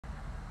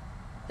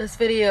This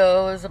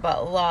video is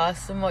about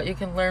loss and what you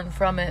can learn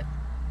from it.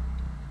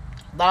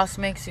 Loss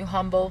makes you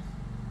humble.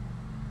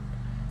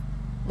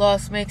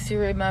 Loss makes you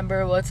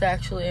remember what's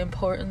actually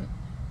important.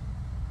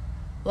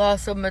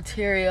 Loss of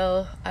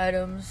material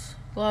items.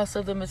 Loss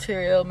of the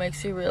material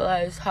makes you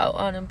realize how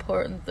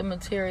unimportant the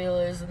material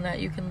is and that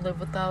you can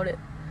live without it.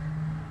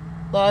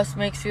 Loss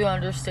makes you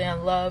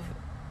understand love.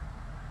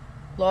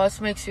 Loss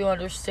makes you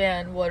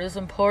understand what is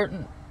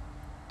important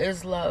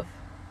is love.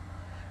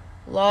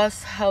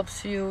 Loss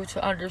helps you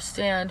to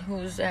understand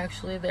who's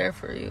actually there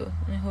for you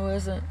and who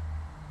isn't.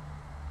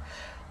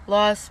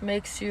 Loss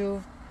makes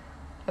you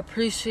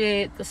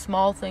appreciate the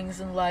small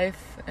things in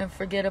life and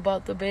forget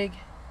about the big.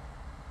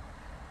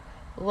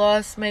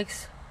 Loss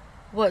makes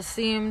what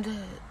seemed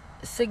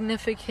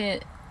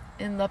significant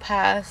in the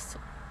past,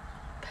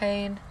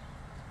 pain,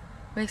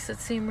 makes it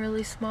seem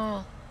really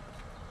small.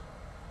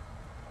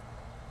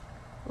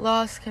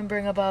 Loss can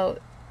bring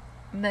about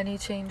many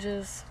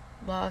changes.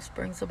 Loss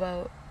brings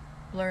about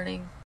learning.